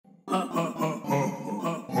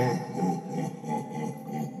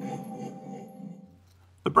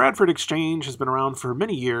The Bradford Exchange has been around for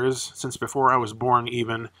many years, since before I was born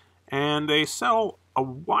even, and they sell a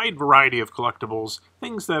wide variety of collectibles,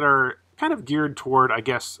 things that are kind of geared toward, I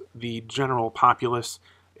guess, the general populace.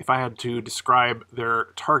 If I had to describe their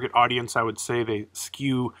target audience, I would say they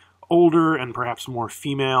skew older and perhaps more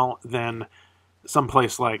female than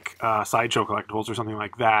someplace like Sideshow Collectibles or something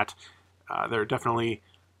like that. They're definitely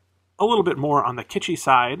a little bit more on the kitschy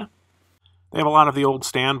side. They have a lot of the old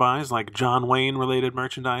standbys, like John Wayne-related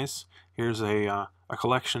merchandise. Here's a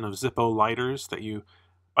collection of Zippo lighters that you,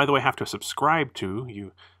 by the way, have to subscribe to.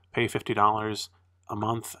 You pay $50 a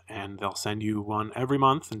month, and they'll send you one every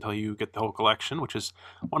month until you get the whole collection, which is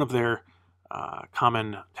one of their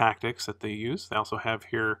common tactics that they use. They also have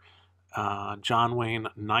here John Wayne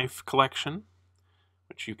knife collection,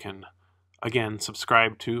 which you can, again,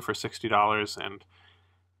 subscribe to for $60 and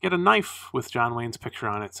get a knife with John Wayne's picture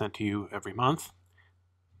on it sent to you every month.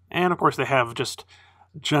 And of course they have just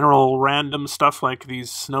general random stuff like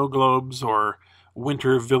these snow globes or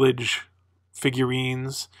Winter Village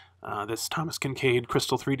figurines. This Thomas Kincaid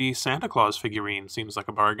Crystal 3D Santa Claus figurine seems like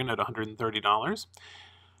a bargain at $130.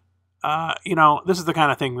 You know, this is the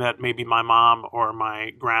kind of thing that maybe my mom or my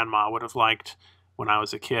grandma would have liked when I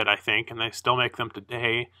was a kid, I think, and they still make them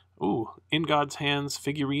today. Ooh, In God's Hands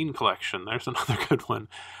figurine collection. There's another good one.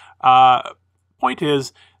 Point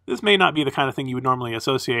is, this may not be the kind of thing you would normally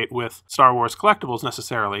associate with Star Wars collectibles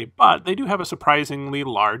necessarily, but they do have a surprisingly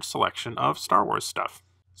large selection of Star Wars stuff.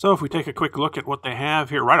 So if we take a quick look at what they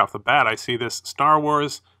have here, right off the bat, I see this Star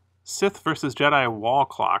Wars Sith vs. Jedi wall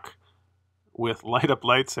clock with light-up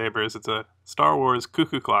lightsabers. It's a Star Wars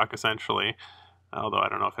cuckoo clock, essentially, although I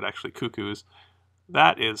don't know if it actually cuckoos.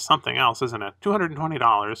 That is something else, isn't it?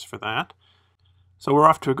 $220 for that. So we're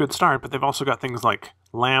off to a good start, but they've also got things like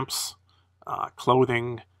lamps,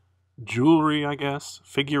 clothing, jewelry, I guess,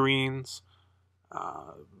 figurines,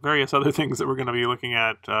 various other things that we're going to be looking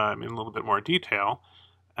at in a little bit more detail,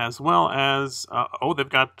 as well as, they've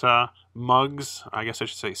got mugs, I guess I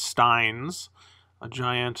should say steins, a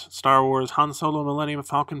giant Star Wars Han Solo Millennium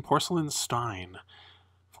Falcon porcelain stein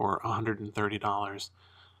for $130.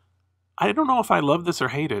 I don't know if I love this or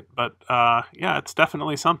hate it, but yeah, it's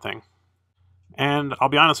definitely something. And I'll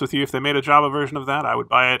be honest with you, if they made a Jabba version of that, I would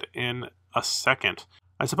buy it in a second.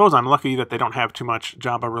 I suppose I'm lucky that they don't have too much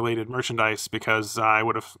Jabba-related merchandise because I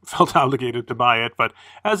would have felt obligated to buy it, but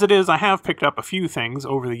as it is, I have picked up a few things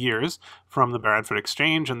over the years from the Bradford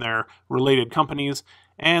Exchange and their related companies,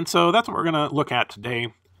 and so that's what we're going to look at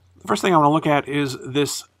today. The first thing I want to look at is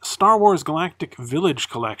this Star Wars Galactic Village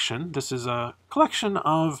collection. This is a collection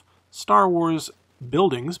of Star Wars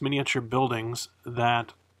buildings, miniature buildings,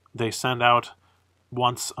 that they send out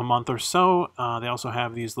once a month or so. They also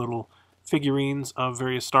have these little figurines of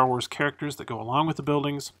various Star Wars characters that go along with the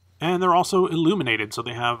buildings. And they're also illuminated, so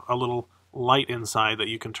they have a little light inside that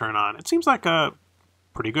you can turn on. It seems like a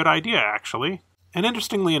pretty good idea, actually. And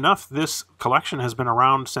interestingly enough, this collection has been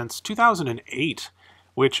around since 2008,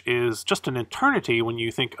 which is just an eternity when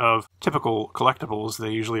you think of typical collectibles.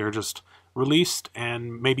 They usually are just released,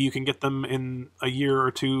 and maybe you can get them in a year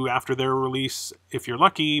or two after their release if you're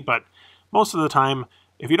lucky, but most of the time,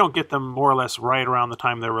 if you don't get them more or less right around the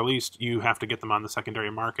time they're released, you have to get them on the secondary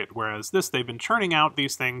market, whereas they've been churning out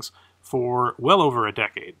these things for well over a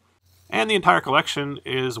decade. And the entire collection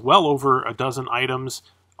is well over a dozen items,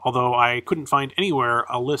 although I couldn't find anywhere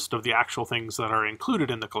a list of the actual things that are included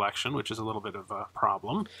in the collection, which is a little bit of a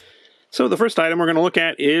problem. So the first item we're going to look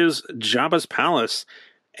at is Jabba's Palace.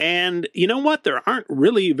 And you know what? There aren't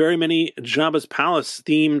really very many Jabba's Palace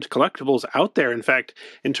themed collectibles out there. In fact,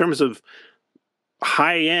 in terms of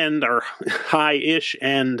high-end or high-ish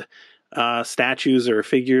end statues or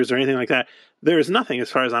figures or anything like that, there's nothing as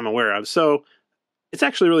far as I'm aware of. So it's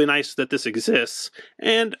actually really nice that this exists.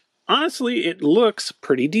 And honestly, it looks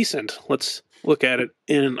pretty decent. Let's look at it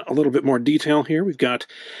in a little bit more detail here. We've got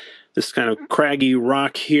this kind of craggy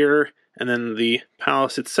rock here, and then the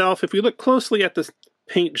palace itself. If we look closely at this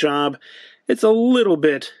paint job, it's a little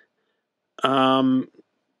bit,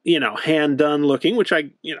 hand done looking, which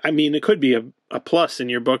I mean, it could be a plus in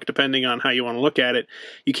your book, depending on how you want to look at it.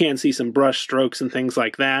 You can see some brush strokes and things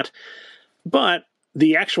like that, but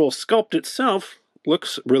the actual sculpt itself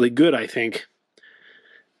looks really good, I think.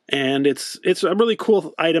 And it's a really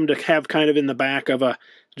cool item to have kind of in the back of a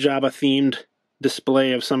Jabba-themed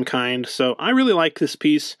display of some kind. So I really like this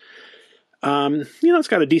piece. It's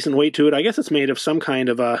got a decent weight to it. I guess it's made of some kind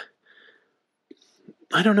of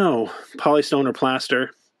polystone or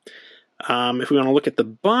plaster. If we want to look at the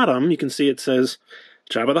bottom, you can see it says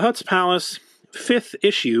Jabba the Hutt's Palace, 5th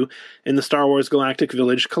issue in the Star Wars Galactic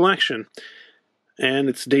Village collection. and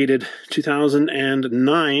it's dated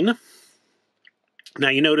 2009. Now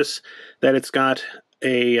you notice that it's got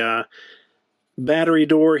a battery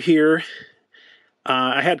door here.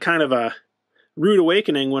 I had kind of a rude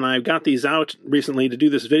awakening when I got these out recently to do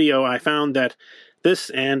this video. I found that this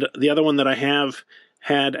and the other one that I have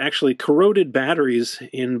had actually corroded batteries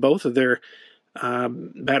in both of their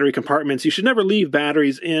battery compartments. You should never leave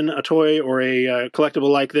batteries in a toy or a collectible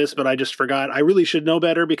like this, but I just forgot. I really should know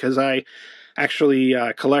better because I actually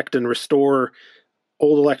collect and restore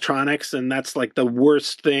old electronics, and that's like the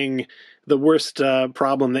worst thing, the worst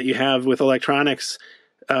problem that you have with electronics,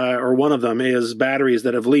 or one of them, is batteries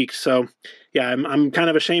that have leaked. So yeah, I'm kind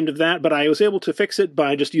of ashamed of that, but I was able to fix it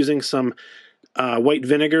by just using some white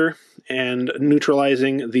vinegar and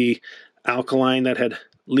neutralizing the alkaline that had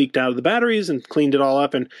leaked out of the batteries and cleaned it all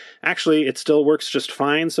up, and actually it still works just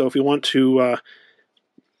fine. So if you want to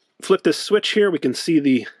flip this switch here, we can see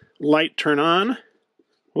the light turn on.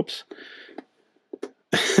 Whoops.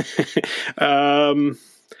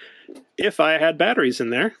 If I had batteries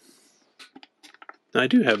in there. I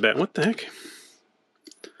do have that. What the heck?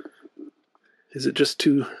 Is it just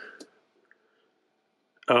too...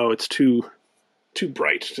 Oh, it's too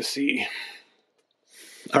bright to see.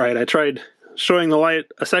 Alright, I tried showing the light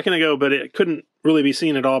a second ago, but it couldn't really be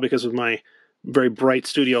seen at all because of my very bright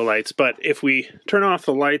studio lights. But if we turn off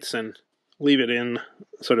the lights and leave it in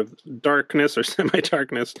sort of darkness or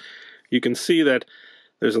semi-darkness, you can see that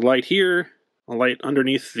there's a light here, a light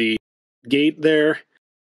underneath the gate there,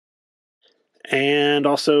 and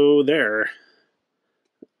also there.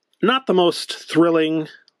 Not the most thrilling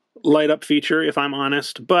light-up feature, if I'm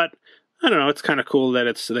honest, but I don't know, it's kind of cool that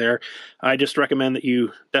it's there. I just recommend that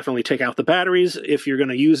you definitely take out the batteries if you're going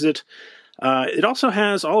to use it. It also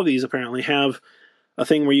has, all of these apparently have a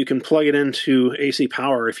thing where you can plug it into AC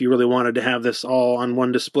power if you really wanted to have this all on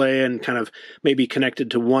one display and kind of maybe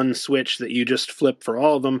connected to one switch that you just flip for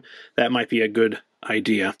all of them. That might be a good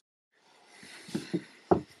idea.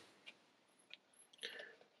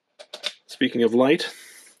 Speaking of light,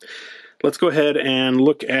 let's go ahead and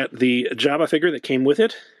look at the Jabba figure that came with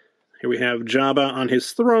it. Here we have Jabba on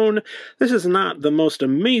his throne. This is not the most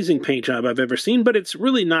amazing paint job I've ever seen, but it's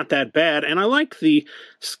really not that bad. And I like the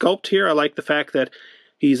sculpt here. I like the fact that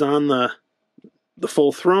he's on the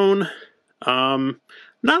full throne. Not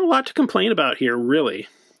a lot to complain about here, really.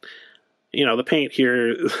 You know, the paint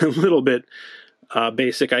here a little bit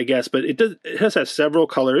basic, I guess, but it has several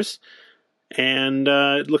colors, and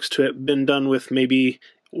it looks to have been done with maybe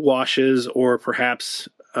washes or perhaps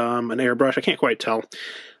an airbrush. I can't quite tell.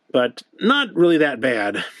 But not really that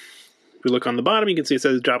bad. If we look on the bottom, you can see it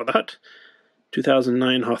says Jabba the Hutt,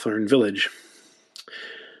 2009 Hawthorne Village.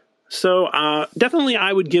 So definitely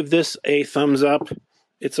I would give this a thumbs up.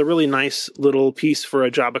 It's a really nice little piece for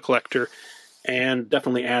a Jabba collector and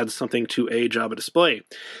definitely adds something to a Jabba display.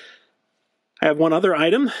 I have one other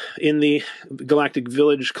item in the Galactic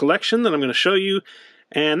Village collection that I'm going to show you,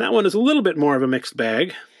 and that one is a little bit more of a mixed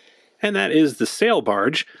bag, and that is the sail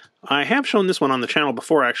barge. I have shown this one on the channel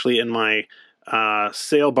before, actually, in my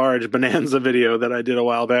sail barge bonanza video that I did a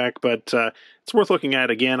while back, but it's worth looking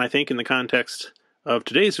at again, I think, in the context of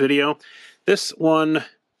today's video. This one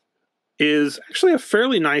is actually a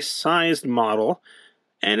fairly nice sized model,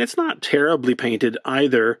 and it's not terribly painted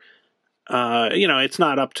either. You know, it's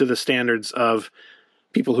not up to the standards of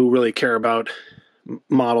people who really care about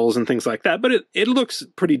models and things like that, but it looks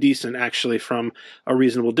pretty decent, actually, from a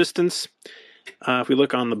reasonable distance. If we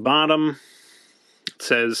look on the bottom, it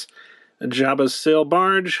says Jabba's Sail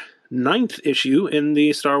Barge, 9th issue in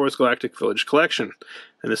the Star Wars Galactic Village collection.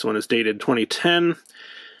 And this one is dated 2010.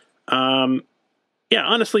 Yeah,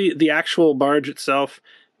 honestly, the actual barge itself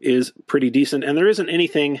is pretty decent, and there isn't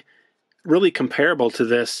anything really comparable to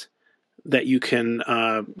this that you can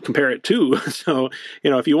compare it to. So,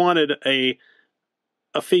 you know, if you wanted a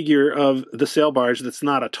figure of the sail barge that's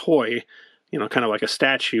not a toy, you know, kind of like a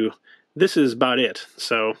statue, this is about it.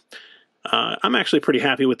 So I'm actually pretty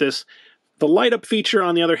happy with this. The light up feature,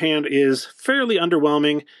 on the other hand, is fairly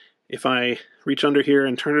underwhelming. If I reach under here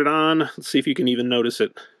and turn it on, let's see if you can even notice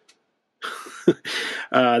it.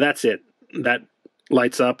 That's it. That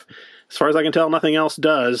lights up. As far as I can tell, nothing else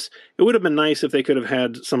does. It would have been nice if they could have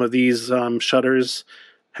had some of these shutters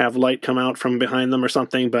have light come out from behind them or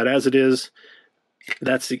something, but as it is,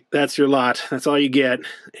 that's your lot. That's all you get,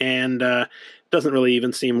 and doesn't really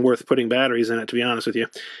even seem worth putting batteries in it, to be honest with you.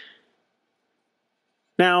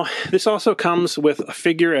 Now, this also comes with a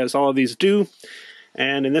figure, as all of these do,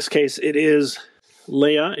 and in this case it is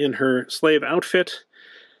Leia in her slave outfit,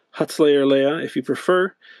 Hutt Slayer Leia, if you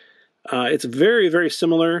prefer. It's very, very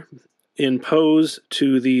similar in pose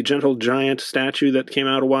to the Gentle Giant statue that came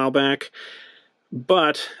out a while back.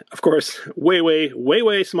 But, of course,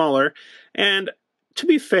 way smaller. And to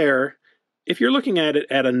be fair, if you're looking at it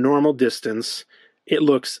at a normal distance, it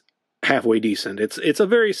looks halfway decent. It's a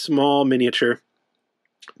very small miniature.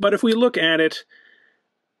 But if we look at it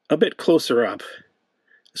a bit closer up,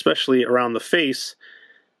 especially around the face,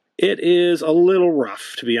 it is a little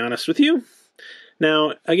rough, to be honest with you.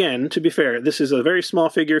 Now, again, to be fair, this is a very small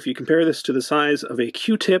figure. If you compare this to the size of a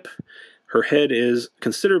Q-tip, her head is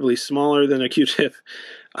considerably smaller than a Q-tip.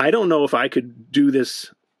 I don't know if I could do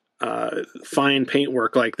this fine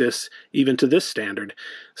paintwork like this, even to this standard.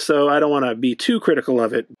 So I don't want to be too critical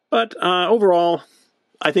of it. But overall,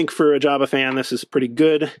 I think for a Jabba fan, this is pretty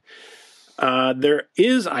good. There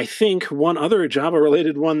is, I think, one other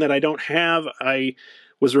Jabba-related one that I don't have. I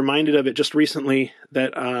was reminded of it just recently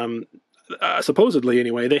that, supposedly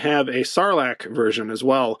anyway, they have a Sarlacc version as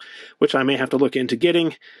well, which I may have to look into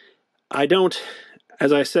getting. I don't,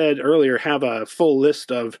 as I said earlier, have a full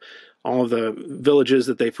list of all of the villages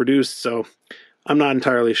that they produced, so I'm not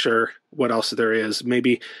entirely sure what else there is.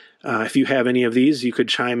 Maybe if you have any of these, you could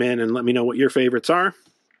chime in and let me know what your favorites are.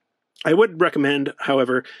 I would recommend,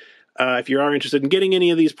 however, if you are interested in getting any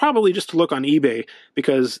of these, probably just to look on eBay,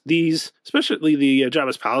 because these, especially the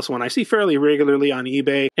Jabba's Palace one, I see fairly regularly on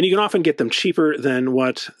eBay, and you can often get them cheaper than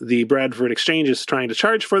what the Bradford Exchange is trying to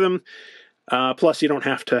charge for them. Plus, you don't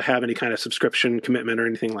have to have any kind of subscription commitment or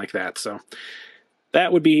anything like that, so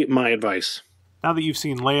that would be my advice. Now that you've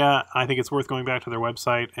seen Leia, I think it's worth going back to their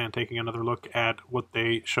website and taking another look at what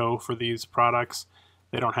they show for these products.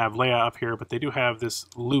 They don't have Leia up here, but they do have this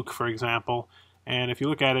Luke, for example. And if you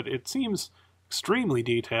look at it, it seems extremely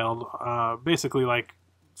detailed, basically like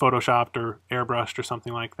photoshopped or airbrushed or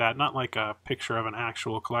something like that, not like a picture of an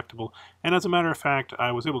actual collectible. And as a matter of fact,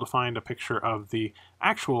 I was able to find a picture of the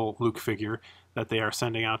actual Luke figure that they are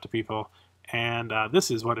sending out to people, and this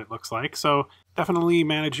is what it looks like. So definitely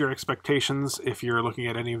manage your expectations if you're looking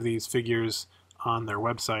at any of these figures on their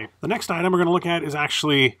website. The next item we're going to look at is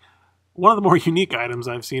actually one of the more unique items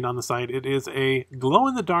I've seen on the site. It is a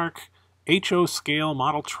glow-in-the-dark HO scale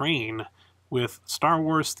model train with Star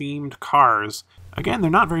Wars themed cars. Again,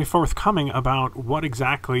 they're not very forthcoming about what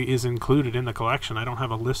exactly is included in the collection. I don't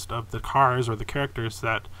have a list of the cars or the characters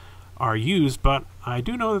that are used, but I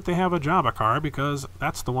do know that they have a Jabba car because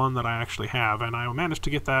that's the one that I actually have, and I managed to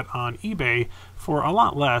get that on eBay for a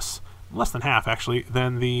lot less than half actually,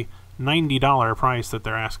 than the $90 price that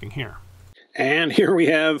they're asking here. And here we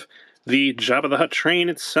have the Jabba the Hutt train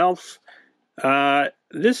itself.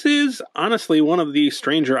 This is honestly one of the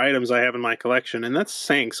stranger items I have in my collection, and that's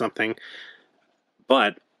saying something.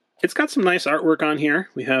 But it's got some nice artwork on here.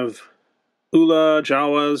 We have Ula,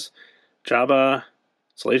 Jawas, Jabba,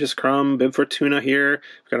 Salacious Crumb, Bib Fortuna here.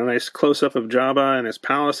 We've got a nice close-up of Jabba and his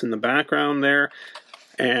palace in the background there.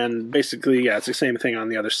 And basically, yeah, it's the same thing on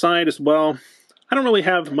the other side as well. I don't really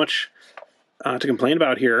have much to complain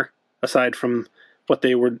about here, aside from what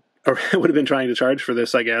they would have been trying to charge for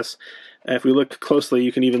this, I guess. If we look closely,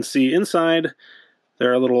 you can even see inside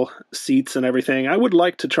there are little seats and everything. I would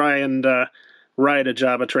like to try and ride a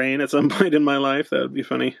Jabba train at some point in my life. That would be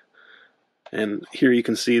funny. And here you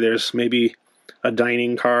can see there's maybe a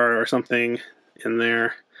dining car or something in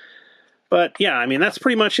there. But yeah, I mean, that's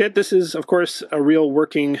pretty much it. This is, of course, a real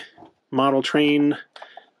working model train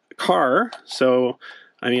car. So,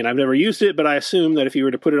 I mean, I've never used it, but I assume that if you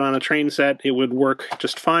were to put it on a train set, it would work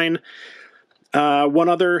just fine. One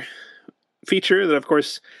other feature that, of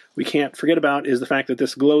course, we can't forget about is the fact that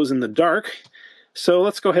this glows in the dark. So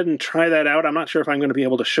let's go ahead and try that out. I'm not sure if I'm going to be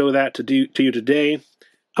able to show that to you today.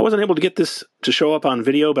 I wasn't able to get this to show up on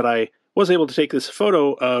video, but I was able to take this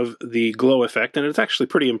photo of the glow effect, and it's actually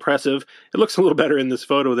pretty impressive. It looks a little better in this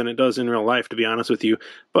photo than it does in real life, to be honest with you,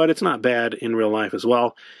 but it's not bad in real life as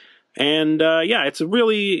well. And yeah, it's a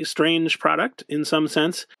really strange product in some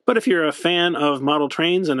sense, but if you're a fan of model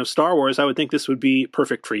trains and of Star Wars, I would think this would be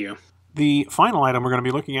perfect for you. The final item we're going to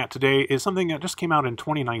be looking at today is something that just came out in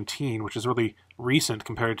 2019, which is really recent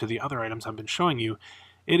compared to the other items I've been showing you.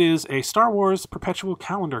 It is a Star Wars Perpetual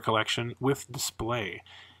Calendar collection with display.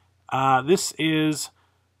 This is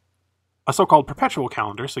a so-called perpetual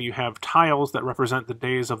calendar, so you have tiles that represent the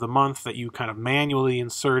days of the month that you kind of manually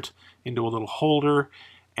insert into a little holder,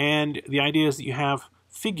 and the idea is that you have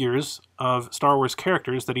figures of Star Wars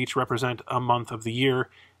characters that each represent a month of the year,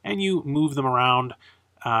 and you move them around,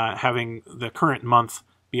 having the current month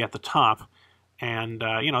be at the top, and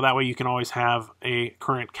you know, that way you can always have a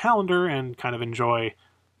current calendar and kind of enjoy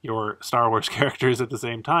your Star Wars characters at the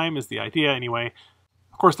same time, is the idea anyway.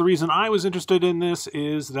 Of course, the reason I was interested in this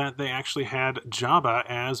is that they actually had Jabba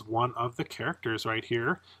as one of the characters right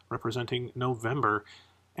here, representing November.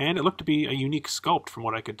 And it looked to be a unique sculpt from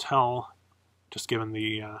what I could tell, just given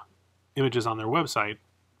the images on their website.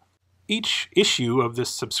 Each issue of this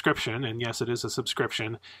subscription, and yes, it is a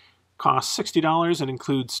subscription, costs $60 and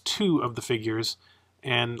includes 2 of the figures,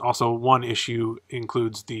 and also one issue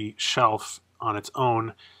includes the shelf on its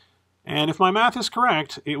own. And if my math is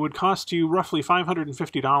correct, it would cost you roughly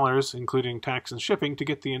 $550, including tax and shipping, to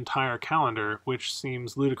get the entire calendar, which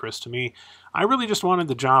seems ludicrous to me. I really just wanted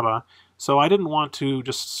the Jabba, so I didn't want to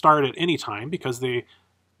just start at any time, because they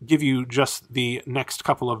give you just the next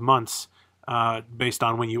couple of months based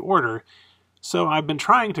on when you order. So I've been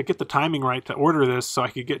trying to get the timing right to order this so I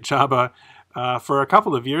could get Jabba for a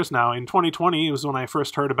couple of years now. In 2020 was when I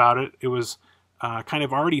first heard about it. It was kind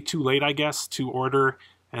of already too late, I guess, to order.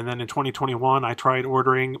 And then in 2021, I tried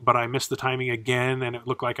ordering, but I missed the timing again, and it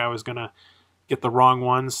looked like I was going to get the wrong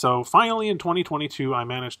one. So finally, in 2022, I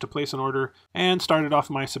managed to place an order and started off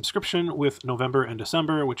my subscription with November and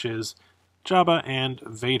December, which is Jabba and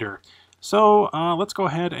Vader. So let's go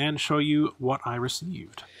ahead and show you what I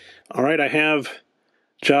received. All right, I have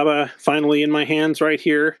Jabba finally in my hands right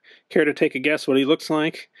here. Care to take a guess what he looks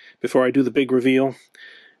like before I do the big reveal?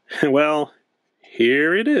 Well,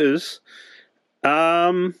 here it is.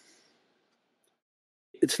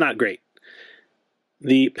 It's not great.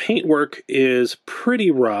 The paintwork is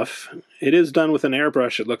pretty rough. It is done with an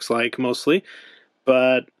airbrush, it looks like, mostly,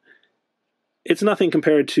 but it's nothing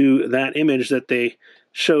compared to that image that they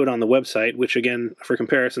showed on the website, which, again, for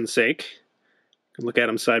comparison's sake, you can look at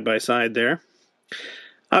them side by side there.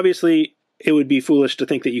 Obviously, it would be foolish to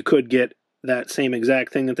think that you could get that same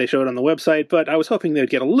exact thing that they showed on the website, but I was hoping they'd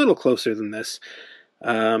get a little closer than this.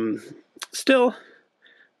 Still,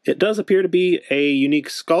 it does appear to be a unique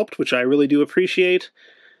sculpt, which I really do appreciate.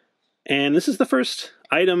 And this is the first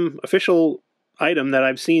official item that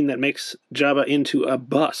I've seen that makes Jabba into a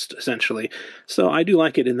bust, essentially. So I do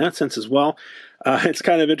like it in that sense as well. It's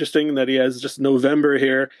kind of interesting that he has just November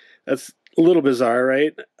here. That's a little bizarre,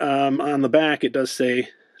 right? On the back, it does say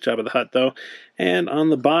Jabba the Hutt, though. And on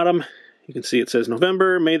the bottom, you can see it says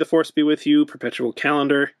November, May the Force be with you, Perpetual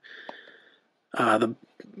Calendar. The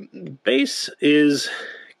base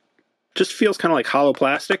just feels kind of like hollow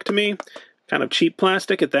plastic to me, kind of cheap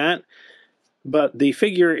plastic at that. But the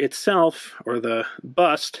figure itself, or the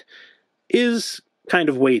bust, is kind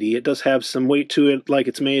of weighty. It does have some weight to it, like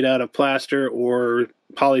it's made out of plaster or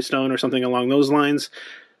polystone or something along those lines.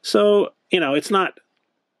 So, it's not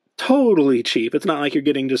totally cheap. It's not like you're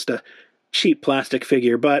getting just a cheap plastic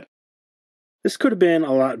figure, but this could have been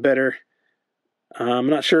a lot better. I'm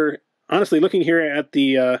not sure. Honestly, looking here at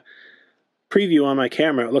the preview on my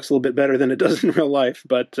camera, it looks a little bit better than it does in real life.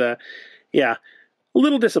 But yeah, a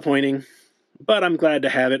little disappointing, but I'm glad to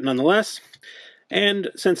have it nonetheless. And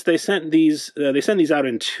since they send these out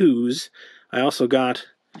in 2s, I also got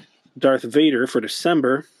Darth Vader for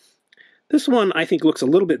December. This one I think looks a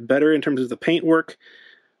little bit better in terms of the paintwork.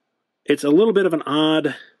 It's a little bit of an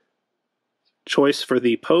odd choice for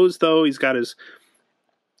the pose, though. He's got his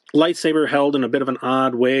lightsaber held in a bit of an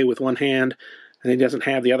odd way with one hand, and he doesn't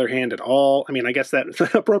have the other hand at all. I mean, I guess that's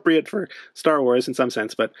appropriate for Star Wars in some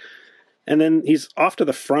sense, but... And then he's off to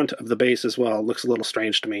the front of the base as well. It looks a little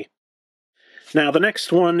strange to me. Now, the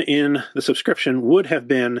next one in the subscription would have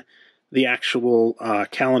been the actual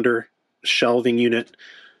calendar shelving unit,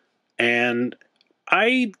 and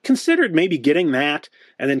I considered maybe getting that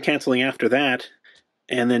and then canceling after that,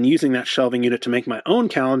 and then using that shelving unit to make my own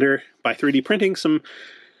calendar by 3D printing some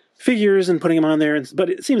figures and putting them on there.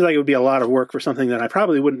 But it seems like it would be a lot of work for something that I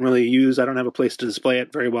probably wouldn't really use. I don't have a place to display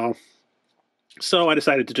it very well. So I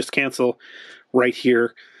decided to just cancel right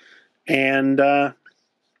here. And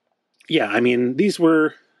yeah, I mean, these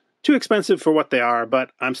were too expensive for what they are,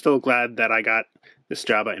 but I'm still glad that I got this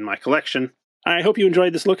Jabba in my collection. I hope you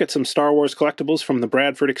enjoyed this look at some Star Wars collectibles from the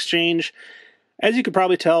Bradford Exchange. As you could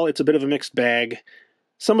probably tell, it's a bit of a mixed bag.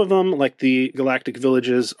 Some of them, like the Galactic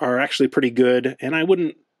Villages, are actually pretty good, and I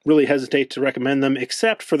wouldn't really hesitate to recommend them,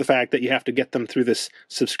 except for the fact that you have to get them through this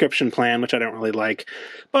subscription plan, which I don't really like.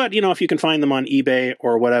 But, if you can find them on eBay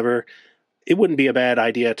or whatever, it wouldn't be a bad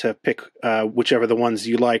idea to pick whichever the ones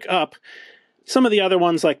you like up. Some of the other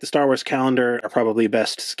ones, like the Star Wars calendar, are probably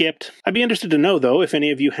best skipped. I'd be interested to know, though, if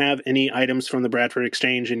any of you have any items from the Bradford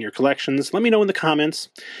Exchange in your collections. Let me know in the comments,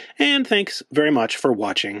 and thanks very much for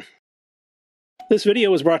watching. This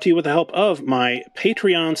video was brought to you with the help of my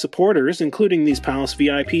Patreon supporters, including these Palace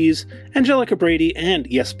VIPs, Angelica Brady and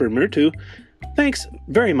Jesper Murtu. Thanks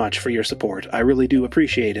very much for your support. I really do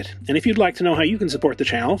appreciate it. And if you'd like to know how you can support the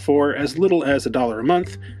channel for as little as $1 a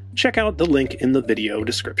month, check out the link in the video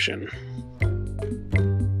description.